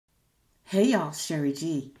Hey y'all, Sherry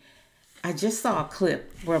G. I just saw a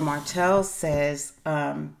clip where Martell says,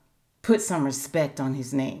 put some respect on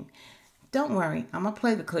his name. Don't worry, I'm going to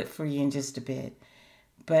play the clip for you in just a bit.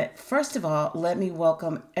 But first of all, let me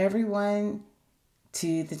welcome everyone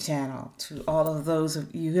to the channel. To all of those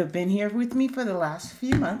of you who have been here with me for the last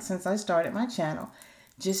few months since I started my channel.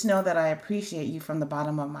 Just know that I appreciate you from the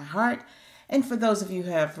bottom of my heart. And for those of you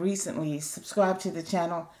who have recently subscribed to the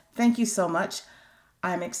channel, thank you so much.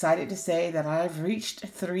 I'm excited to say that I've reached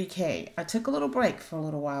 3K. I took a little break for a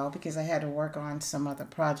little while because I had to work on some other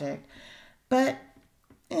project. But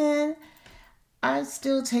I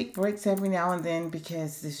still take breaks every now and then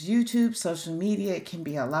because this YouTube, social media, it can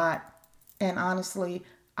be a lot. And honestly,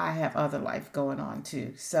 I have other life going on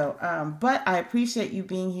too. So, but I appreciate you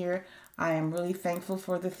being here. I am really thankful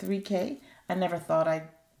for the 3K. I never thought I'd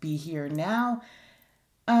be here now.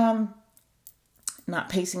 Not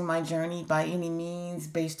pacing my journey by any means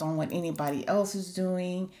based on what anybody else is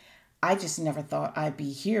doing. I just never thought I'd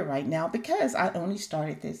be here right now because I only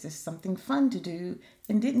started this as something fun to do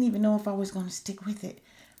and didn't even know if I was going to stick with it.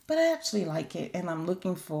 But I actually like it, and I'm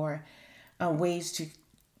looking for ways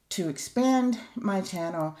to expand my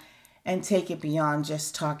channel and take it beyond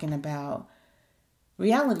just talking about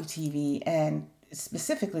reality TV and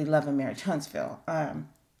specifically Love and Marriage Huntsville.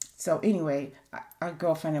 So anyway, a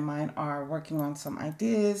girlfriend and mine are working on some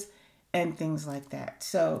ideas and things like that.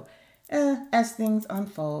 So as things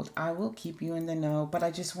unfold, I will keep you in the know. But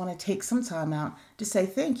I just want to take some time out to say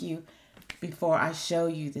thank you before I show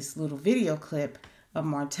you this little video clip of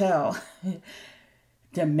Martell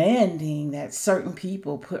demanding that certain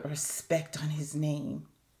people put respect on his name,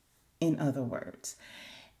 in other words.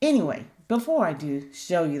 Anyway, before I do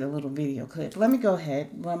show you the little video clip, let me go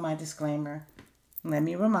ahead and run my disclaimer. Let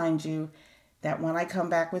me remind you that when I come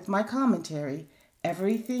back with my commentary,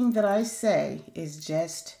 everything that I say is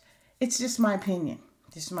it's just my opinion.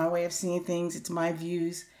 Just my way of seeing things. It's my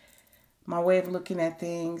views, my way of looking at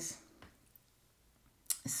things.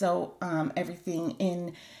 So everything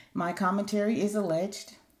in my commentary is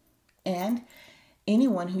alleged. And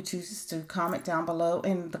anyone who chooses to comment down below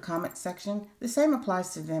in the comment section, the same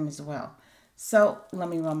applies to them as well. So let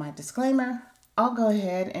me run my disclaimer. I'll go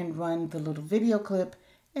ahead and run the little video clip,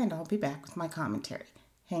 and I'll be back with my commentary.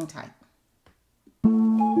 Hang tight.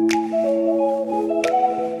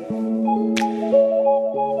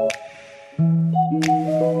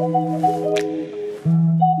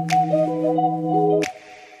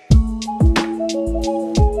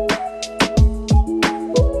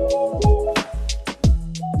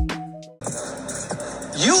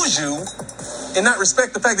 Use you and not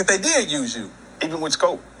respect the fact that they did use you. Even with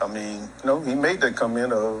Scope, I mean, he made that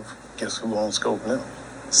comment of, guess who owns Scope now?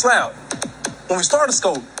 Slab. When we started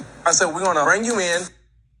Scope, I said, we're going to bring you in.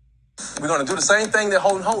 We're going to do the same thing that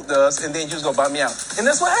Holden Holt does, and then you're just going to buy me out. And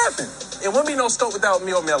that's what happened. It wouldn't be no Scope without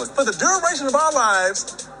me or Melody. For the duration of our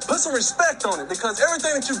lives, put some respect on it, because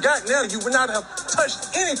everything that you got now, you would not have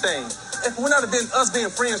touched anything if it would not have been us being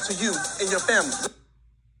friends to you and your family.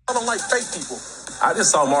 I don't like fake people. I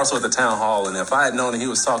just saw Marcel at the town hall, and if I had known that he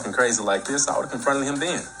was talking crazy like this, I would have confronted him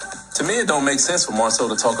then. To me, it don't make sense for Marcel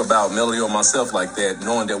to talk about Melody or myself like that,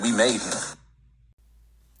 knowing that we made him.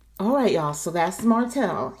 All right, y'all. So that's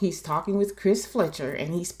Martell. He's talking with Chris Fletcher,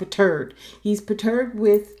 and he's perturbed. He's perturbed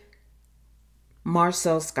with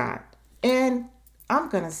Marcel Scott. And I'm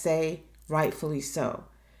going to say rightfully so.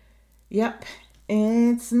 Yep.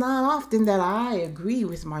 It's not often that I agree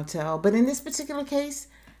with Martell, but in this particular case,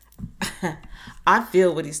 I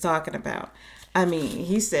feel what he's talking about. I mean,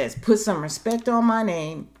 he says, put some respect on my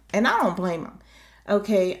name, and I don't blame him.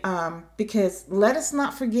 Okay, because let us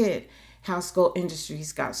not forget how Skull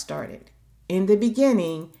Industries got started. In the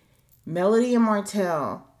beginning, Melody and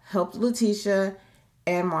Martell helped Letitia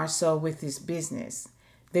and Marcel with this business.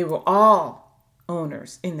 They were all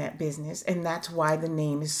owners in that business, and that's why the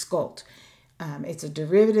name is Sculpt. It's a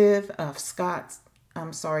derivative of Scott's.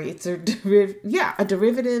 I'm sorry, it's a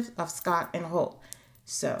derivative of Scott and Holt.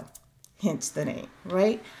 So, hence the name,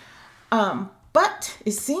 right? But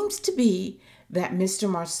it seems to be that Mr.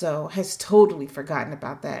 Marceau has totally forgotten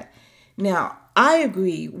about that. Now, I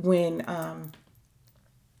agree when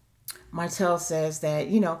Martell says that,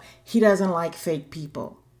 he doesn't like fake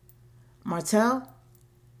people. Martell,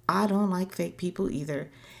 I don't like fake people either.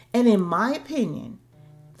 And in my opinion,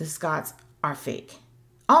 the Scotts are fake.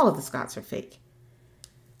 All of the Scotts are fake.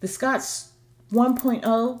 The Scotts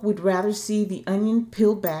 1.0 would rather see the onion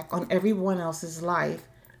peeled back on everyone else's life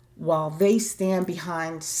while they stand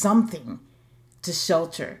behind something to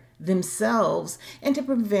shelter themselves and to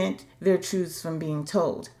prevent their truths from being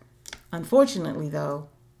told. Unfortunately, though,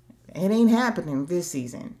 it ain't happening this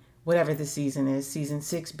season. whatever the season is, season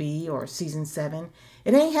 6B or season 7.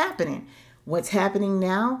 It ain't happening. What's happening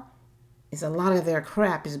now is a lot of their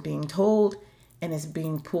crap is being told and is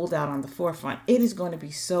being pulled out on the forefront. It is going to be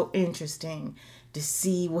so interesting to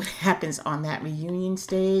see what happens on that reunion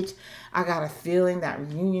stage. I got a feeling that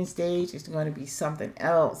reunion stage is going to be something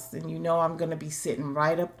else. And you know I'm going to be sitting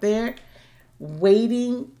right up there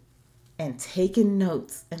waiting and taking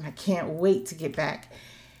notes. And I can't wait to get back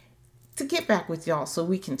with y'all so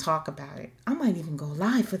we can talk about it. I might even go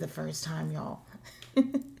live for the first time, y'all.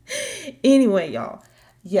 Anyway, y'all.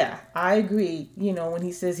 Yeah, I agree, when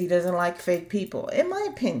he says he doesn't like fake people. In my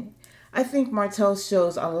opinion, I think Martell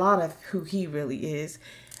shows a lot of who he really is.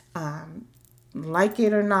 Like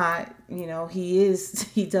it or not,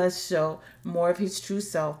 he does show more of his true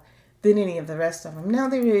self than any of the rest of them. Now,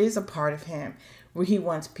 there is a part of him where he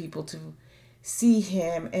wants people to see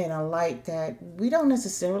him in a light that we don't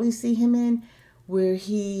necessarily see him in, where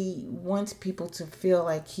he wants people to feel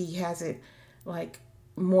like he has it like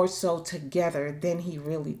more so together than he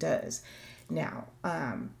really does. Now,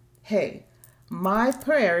 hey, my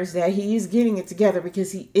prayer is that he is getting it together,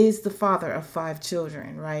 because he is the father of 5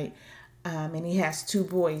 children, right? And he has 2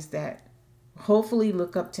 boys that hopefully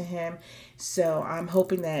look up to him. So I'm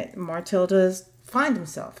hoping that Martell does find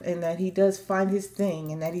himself, and that he does find his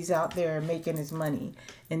thing, and that he's out there making his money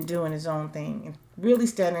and doing his own thing and really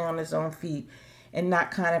standing on his own feet and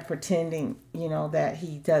not kind of pretending, that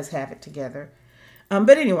he does have it together.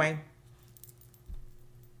 But anyway,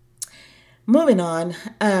 moving on.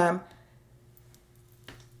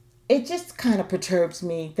 It just kind of perturbs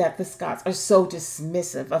me that the Scotts are so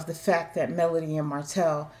dismissive of the fact that Melody and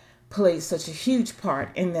Martell played such a huge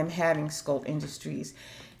part in them having Scout Industries.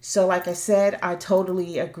 So like I said, I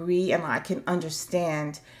totally agree, and I can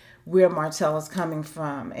understand where Martell is coming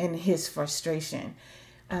from and his frustration.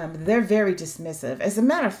 They're very dismissive. As a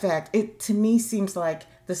matter of fact, it to me seems like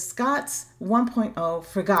the Scotts 1.0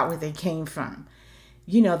 forgot where they came from.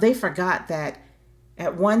 They forgot that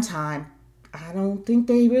at one time, I don't think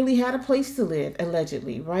they really had a place to live,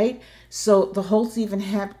 allegedly, right? So the Holts even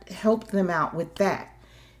helped them out with that.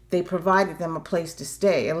 They provided them a place to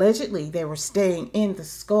stay. Allegedly, they were staying in the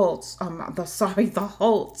the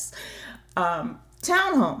Holts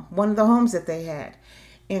townhome, one of the homes that they had.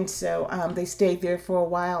 And so they stayed there for a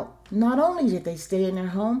while. Not only did they stay in their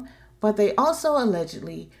home, but they also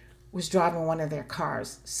allegedly was driving one of their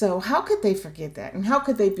cars. So how could they forget that? And how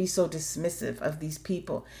could they be so dismissive of these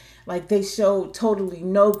people? Like, they show totally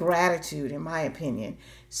no gratitude, in my opinion.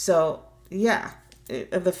 So yeah,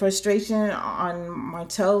 the frustration on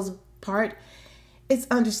Martell's part, it's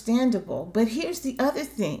understandable. But here's the other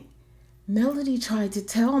thing. Melody tried to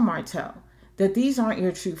tell Martell that these aren't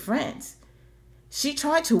your true friends. She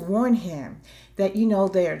tried to warn him that,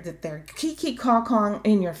 they're kiki caw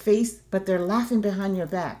in your face, but they're laughing behind your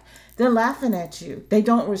back. They're laughing at you. They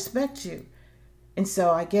don't respect you. And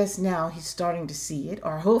so I guess now he's starting to see it,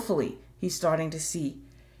 or hopefully he's starting to see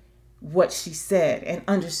what she said and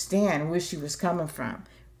understand where she was coming from,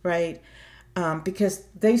 right? Because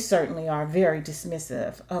they certainly are very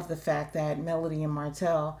dismissive of the fact that Melody and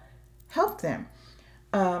Martell helped them.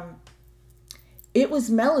 It was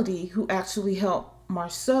Melody who actually helped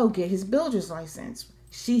Marceau get his builder's license.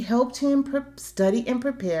 She helped him study and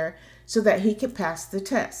prepare so that he could pass the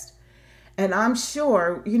test. And I'm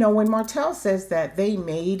sure, when Martell says that they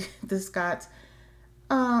made the Scotts,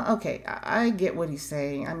 okay, I get what he's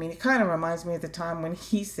saying. I mean, it kind of reminds me of the time when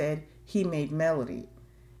he said he made Melody.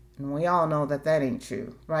 And we all know that ain't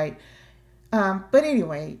true, right? But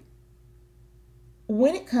anyway,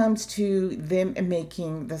 when it comes to them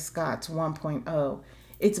making the Scotts 1.0,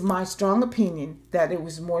 it's my strong opinion that it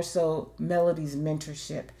was more so Melody's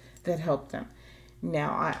mentorship that helped them.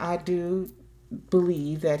 Now, I do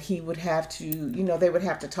believe that he would have to, they would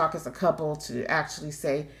have to talk as a couple to actually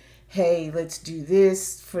say, hey, let's do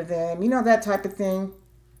this for them, that type of thing.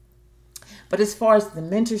 But as far as the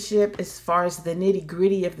mentorship, as far as the nitty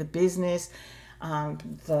gritty of the business,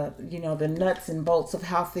 the nuts and bolts of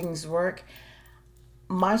how things work,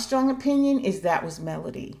 my strong opinion is that was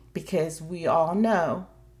Melody, because we all know,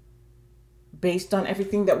 based on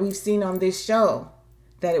everything that we've seen on this show,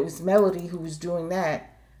 that it was Melody who was doing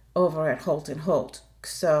that over at Holt & Holt.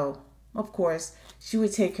 So, of course, she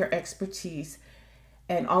would take her expertise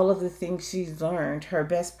and all of the things she's learned, her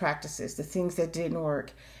best practices, the things that didn't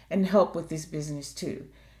work, and help with this business too.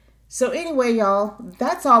 So anyway, y'all,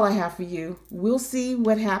 that's all I have for you. We'll see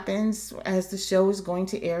what happens as the show is going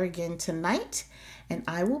to air again tonight, and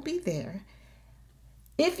I will be there.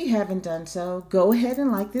 If you haven't done so, go ahead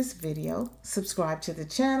and like this video, subscribe to the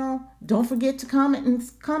channel. Don't forget to comment in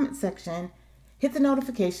the comment section. hit the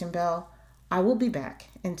notification bell. I will be back.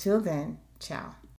 Until then, ciao.